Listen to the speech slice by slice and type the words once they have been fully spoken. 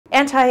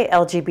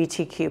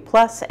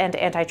Anti-LGBTQ+ and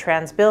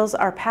anti-trans bills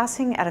are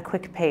passing at a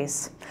quick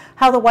pace.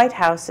 How the White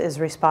House is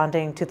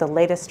responding to the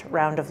latest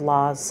round of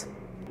laws.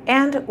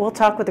 And we'll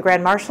talk with the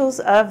Grand Marshals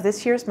of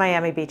this year's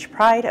Miami Beach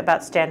Pride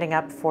about standing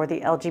up for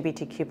the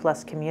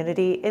LGBTQ+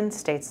 community in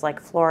states like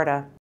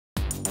Florida.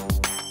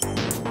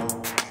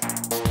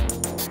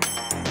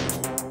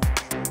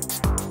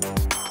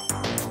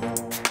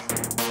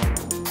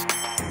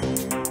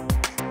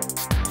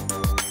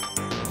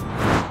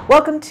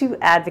 Welcome to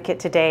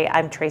Advocate Today.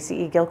 I'm Tracy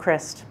E.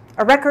 Gilchrist.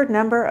 A record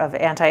number of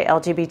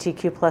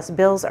anti-LGBTQ+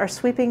 bills are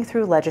sweeping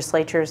through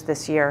legislatures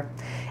this year.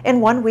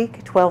 In 1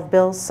 week, 12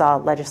 bills saw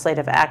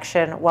legislative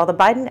action, while the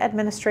Biden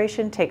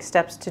administration takes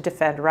steps to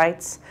defend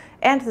rights,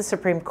 and the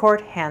Supreme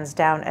Court hands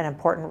down an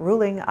important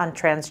ruling on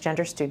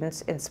transgender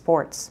students in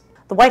sports.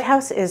 The White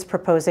House is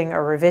proposing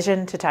a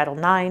revision to Title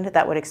IX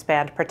that would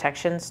expand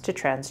protections to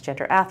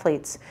transgender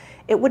athletes.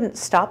 It wouldn't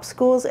stop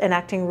schools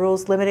enacting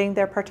rules limiting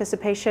their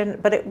participation,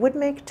 but it would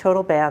make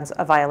total bans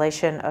a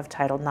violation of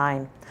Title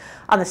IX.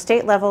 On the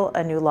state level,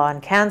 a new law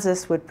in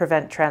Kansas would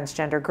prevent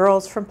transgender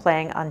girls from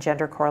playing on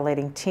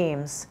gender-correlating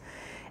teams.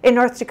 In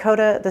North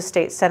Dakota, the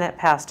state Senate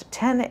passed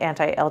 10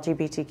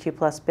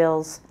 anti-LGBTQ+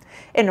 bills.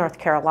 In North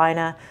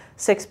Carolina,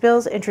 6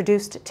 bills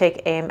introduced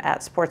take aim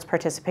at sports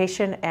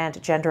participation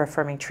and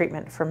gender-affirming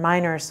treatment for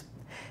minors.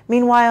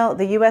 Meanwhile,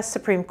 the U.S.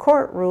 Supreme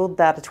Court ruled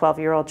that a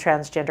 12-year-old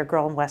transgender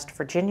girl in West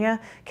Virginia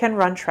can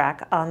run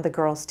track on the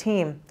girls'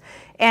 team.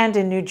 And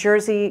in New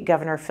Jersey,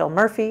 Governor Phil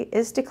Murphy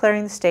is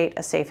declaring the state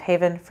a safe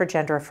haven for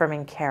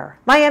gender-affirming care.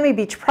 Miami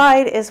Beach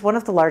Pride is one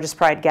of the largest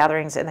pride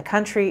gatherings in the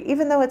country,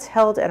 even though it's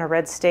held in a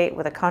red state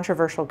with a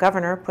controversial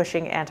governor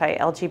pushing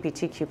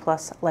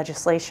anti-LGBTQ+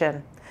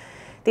 legislation.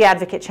 The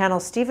Advocate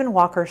Channel's Stephen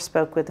Walker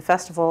spoke with the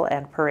festival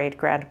and parade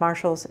Grand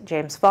Marshals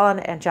Jaymes Vaughan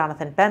and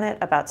Jonathan Bennett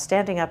about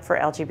standing up for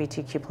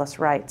LGBTQ+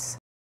 rights.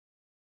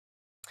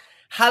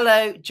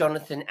 Hello,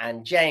 Jonathan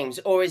and James,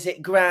 or is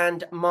it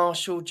Grand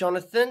Marshal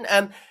Jonathan?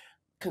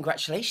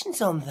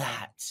 Congratulations on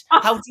that.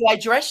 How do I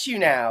address you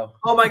now?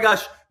 Oh my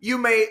gosh, you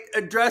may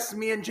address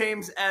me and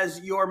James as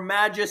Your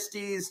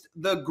Majesties,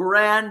 the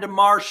Grand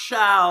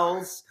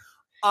Marshals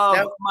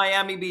of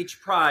Miami Beach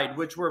Pride,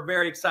 which we're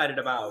very excited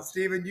about.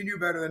 Steven, you knew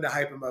better than to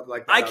hype him up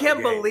like that. I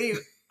can't believe,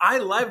 I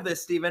love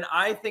this, Steven.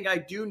 I think I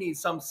do need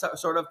some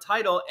sort of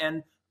title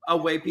and a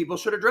way people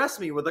should address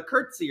me with a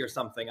curtsy or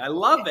something. I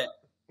love it.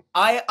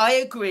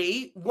 I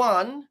agree.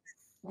 One,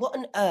 what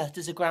on earth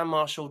does a Grand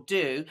Marshal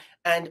do?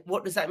 And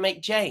what does that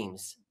make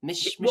James?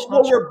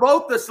 Well, we're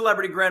both the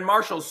celebrity Grand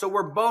Marshals, so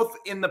we're both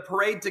in the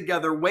parade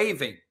together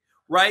waving,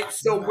 right?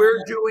 So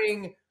we're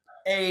doing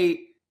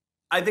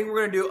I think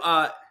we're going to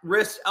do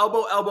wrist,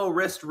 elbow, elbow,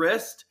 wrist,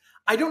 wrist.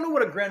 I don't know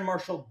what a Grand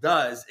Marshal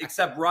does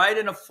except ride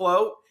in a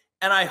float,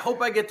 and I hope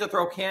I get to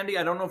throw candy.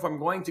 I don't know if I'm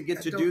going to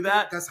get to do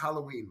that. That's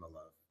Halloween, my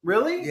love.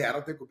 Really? Yeah, I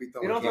don't think we'll be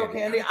throwing candy. You don't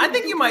candy. throw candy? I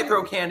think you might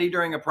throw candy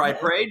during a pride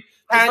parade.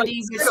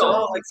 Candy,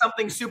 like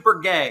something super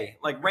gay,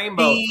 like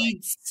rainbow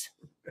beads.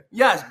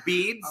 Yes,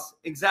 beads.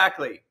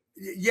 Exactly.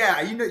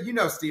 Yeah, you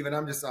know, Steven,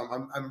 I'm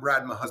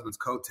riding my husband's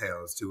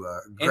coattails to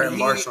a Grand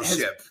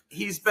Marshalship.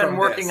 He's been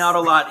working out a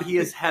lot. He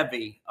is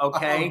heavy,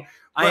 okay?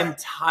 I am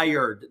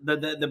tired.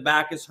 The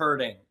back is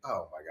hurting.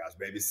 Oh my gosh,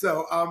 baby.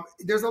 So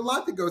there's a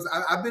lot that goes.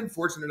 I've been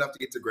fortunate enough to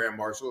get to Grand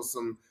Marshals,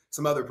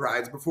 some other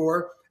prides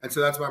before, and so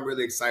that's why I'm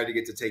really excited to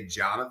get to take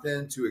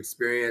Jonathan to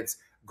experience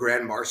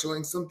Grand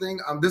Marshaling something.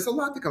 There's a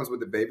lot that comes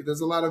with it, baby.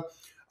 There's a lot of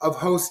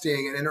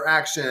hosting and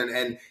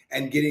interaction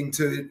and getting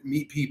to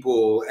meet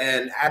people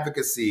and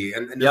advocacy.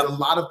 And there's a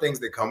lot of things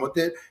that come with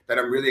it that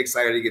I'm really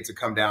excited to get to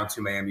come down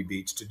to Miami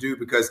Beach to do,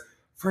 because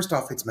first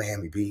off, it's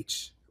Miami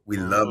Beach. We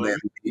love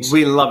Miami Beach.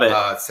 We love it.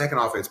 Second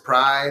off, it's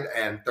Pride.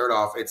 And third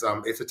off, it's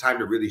a time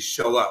to really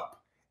show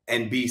up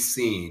and be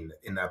seen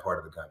in that part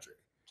of the country.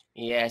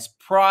 Yes,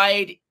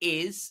 Pride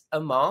is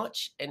a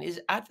march and is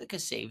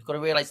advocacy. We've got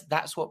to realize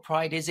that's what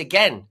Pride is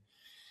again.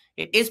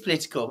 It is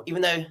political.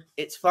 Even though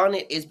it's fun,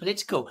 it is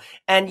political.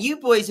 And you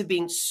boys have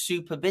been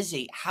super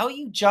busy. How are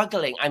you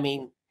juggling? I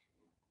mean,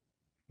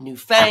 new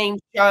fame,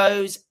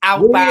 shows,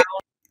 outbound.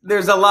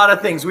 There's a lot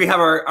of things. We have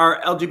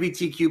our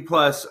LGBTQ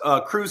plus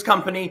cruise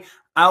company,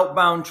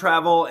 outbound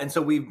travel. And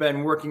so we've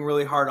been working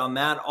really hard on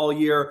that all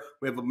year.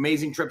 We have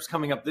amazing trips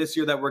coming up this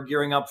year that we're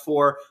gearing up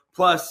for,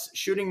 plus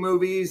shooting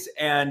movies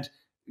and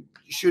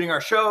shooting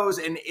our shows.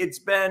 And it's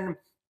been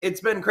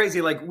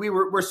crazy. Like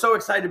we're so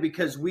excited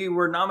because we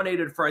were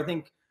nominated for, I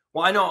think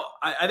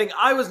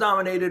I was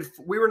nominated.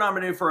 We were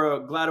nominated for a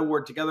GLAAD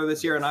award together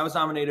this year. And I was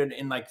nominated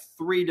in like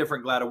 3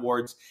 different GLAAD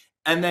awards.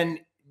 And then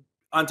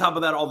on top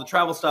of that, all the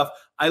travel stuff,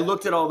 I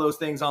looked at all those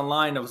things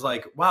online. I was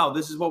like, wow,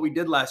 this is what we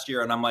did last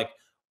year. And I'm like,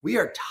 we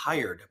are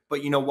tired,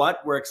 but you know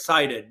what? We're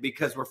excited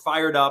because we're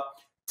fired up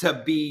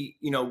to be,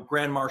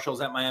 Grand Marshals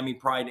at Miami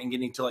Pride and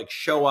getting to like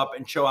show up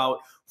and show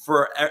out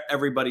for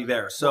everybody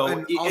there.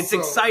 So it's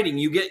exciting.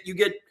 You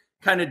get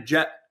kind of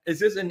is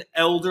this an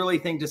elderly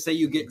thing to say?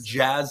 You get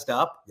jazzed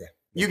up. Yeah.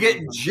 You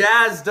get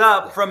jazzed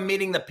up from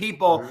meeting the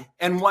people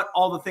and what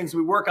all the things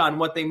we work on,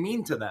 what they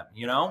mean to them,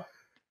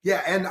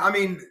 Yeah. And I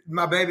mean,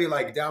 my baby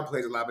like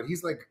downplays a lot, but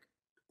he's like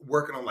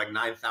working on like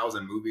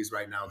 9,000 movies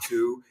right now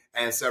too,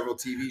 and several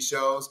TV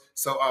shows.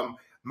 So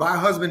my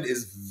husband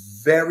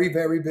is very,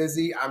 very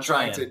busy. I'm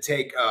trying to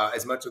take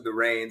as much of the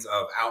reins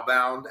of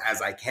Outbound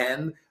as I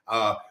can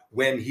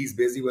when he's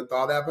busy with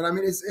all that. But I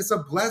mean, it's a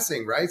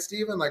blessing, right,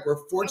 Stephen? Like,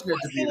 we're fortunate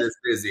to be this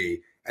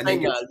busy. And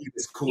then get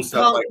this cool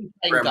stuff like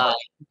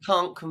you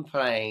can't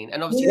complain.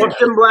 And obviously,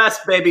 booked and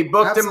blessed, baby.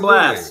 Booked and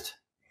blessed.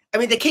 I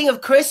mean, the king of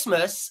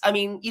Christmas. I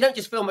mean, you don't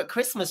just film at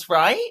Christmas,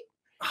 right?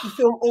 You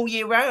film all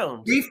year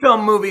round. We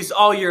film movies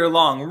all year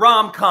long.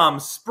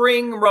 Rom-coms,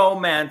 spring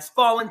romance,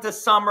 fall into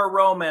summer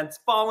romance,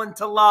 fall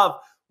into love.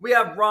 We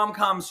have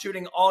rom-coms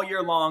shooting all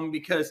year long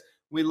because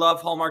we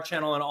love Hallmark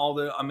Channel and all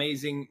the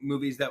amazing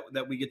movies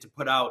that we get to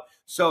put out.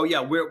 So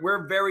yeah,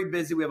 we're very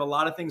busy. We have a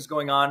lot of things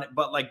going on,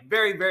 but like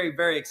very, very,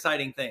 very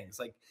exciting things.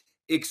 Like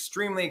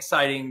extremely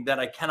exciting that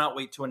I cannot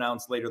wait to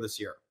announce later this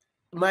year.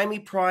 Miami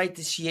Pride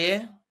this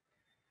year.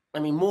 I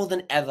mean, more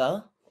than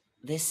ever,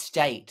 this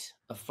state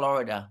of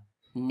Florida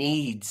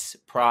needs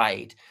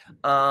pride.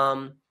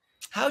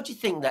 How do you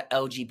think that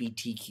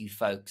LGBTQ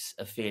folks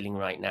are feeling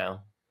right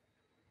now?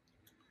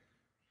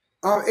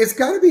 It's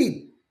got to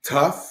be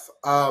tough.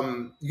 You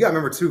got to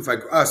remember too,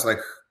 like us, like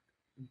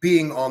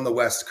being on the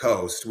West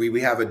Coast, we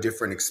have a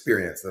different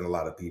experience than a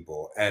lot of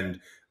people, and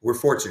we're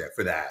fortunate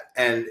for that.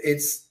 And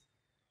it's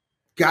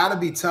got to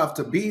be tough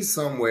to be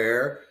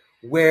somewhere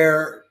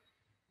where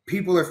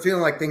people are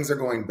feeling like things are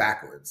going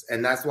backwards.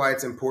 And that's why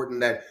it's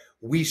important that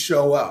we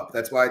show up.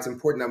 That's why it's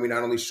important that we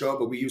not only show up,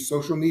 but we use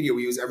social media.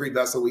 We use every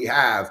vessel we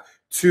have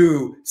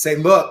to say,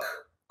 look,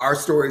 our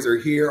stories are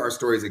here. Our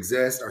stories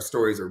exist. Our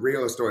stories are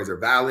real. Our stories are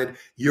valid.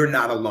 You're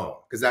not alone.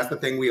 Because that's the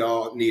thing we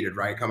all needed,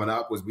 right? Coming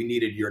up was we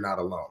needed you're not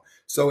alone.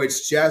 So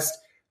it's just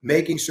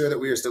making sure that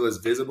we are still as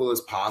visible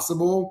as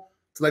possible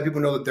to let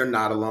people know that they're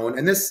not alone.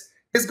 And this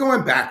is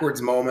going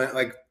backwards moment.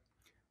 Like,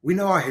 we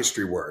know how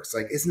history works.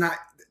 Like, it's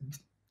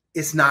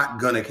not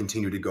going to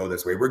continue to go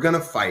this way. We're going to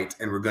fight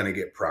and we're going to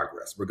get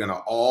progress. We're going to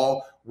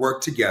all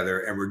work together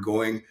and we're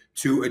going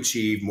to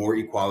achieve more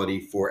equality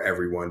for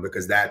everyone,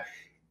 because that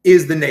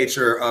is the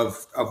nature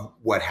of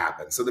what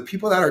happens. So the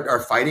people that are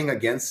fighting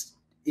against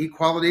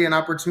equality and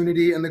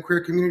opportunity in the queer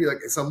community,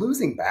 like, it's a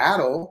losing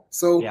battle.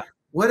 So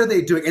what are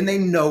they doing? And they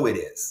know it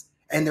is.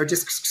 And they're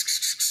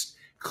just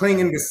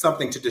clinging to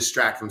something to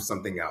distract from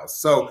something else.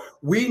 So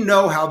we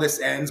know how this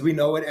ends. We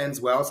know it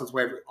ends well. So that's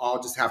why we all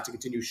just have to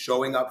continue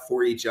showing up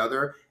for each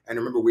other. And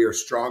remember, we are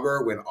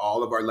stronger when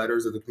all of our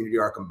letters of the community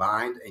are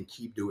combined, and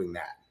keep doing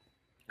that.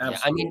 Yeah,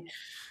 I mean,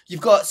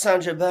 you've got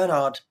Sandra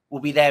Bernard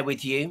will be there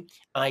with you.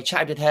 I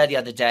chatted with her the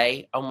other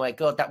day. Oh my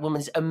God, that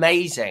woman's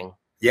amazing.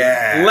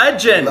 Yeah.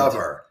 Legend. Love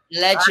her.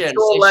 Legend.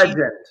 So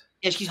legend.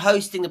 She's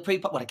hosting the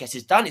pre-pop. Well, I guess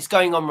it's done. It's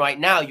going on right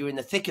now. You're in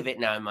the thick of it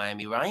now in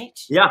Miami, right?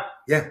 Yeah.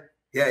 Yeah.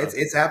 Yeah,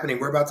 it's happening.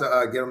 We're about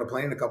to get on a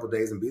plane in a couple of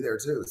days and be there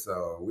too.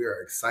 So we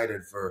are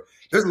excited for.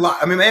 There's a lot.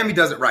 I mean, Miami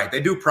does it right.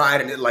 They do Pride,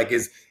 and it like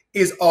is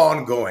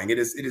ongoing. It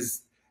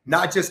is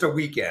not just a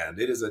weekend.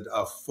 It is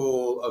a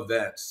full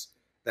event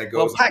that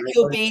goes. Well, pack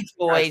your beads,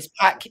 boys.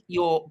 Pack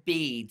your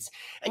beads.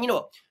 And you know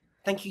what?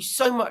 Thank you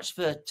so much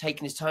for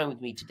taking this time with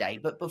me today.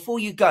 But before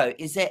you go,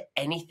 is there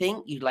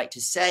anything you'd like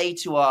to say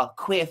to our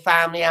queer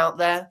family out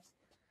there?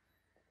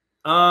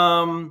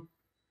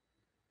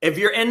 If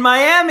you're in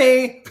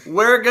Miami,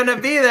 we're going to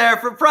be there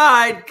for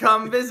Pride.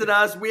 Come visit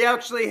us. We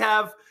actually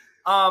have,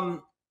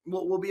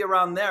 we'll be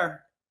around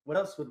there. What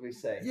else would we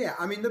say? Yeah,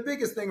 I mean, the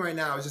biggest thing right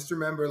now is just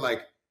remember,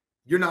 like,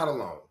 you're not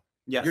alone.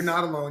 Yes. You're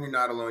not alone. You're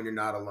not alone. You're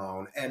not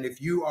alone. And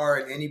if you are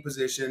in any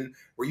position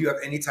where you have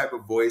any type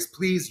of voice,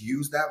 please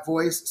use that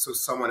voice so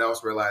someone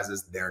else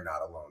realizes they're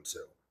not alone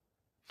too.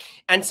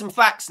 And some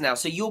facts now.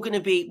 So you're going to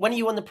be, when are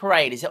you on the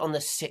parade? Is it on the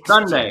 6th?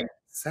 Sunday.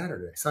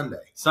 Sunday.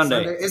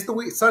 It's the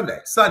week. Sunday.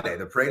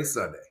 The parade is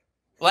Sunday.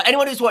 Well,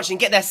 anyone who's watching,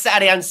 get there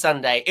Saturday and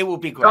Sunday. It will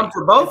be great. Come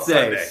for both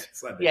days.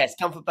 Sunday. Yes,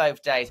 come for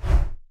both days.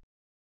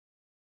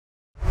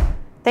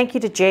 Thank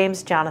you to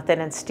James, Jonathan,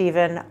 and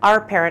Stephen.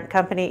 Our parent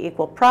company,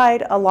 Equal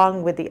Pride,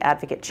 along with the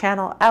Advocate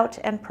Channel, Out,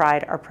 and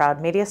Pride are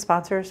proud media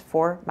sponsors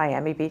for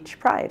Miami Beach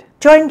Pride.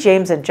 Join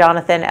James and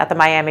Jonathan at the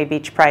Miami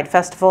Beach Pride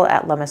Festival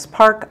at Lummis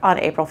Park on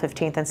April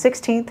 15th and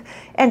 16th,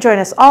 and join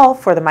us all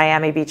for the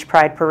Miami Beach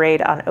Pride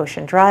Parade on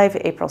Ocean Drive,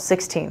 April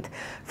 16th.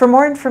 For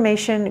more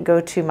information,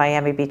 go to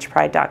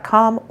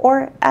miamibeachpride.com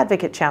or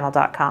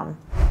advocatechannel.com.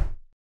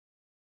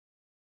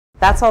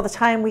 That's all the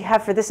time we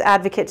have for this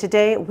Advocate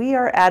today. We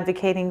are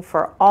advocating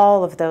for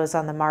all of those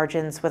on the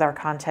margins with our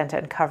content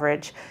and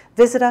coverage.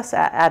 Visit us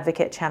at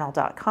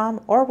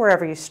advocatechannel.com or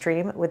wherever you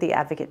stream with the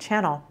Advocate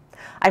Channel.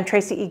 I'm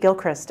Tracy E.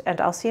 Gilchrist, and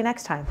I'll see you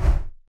next time.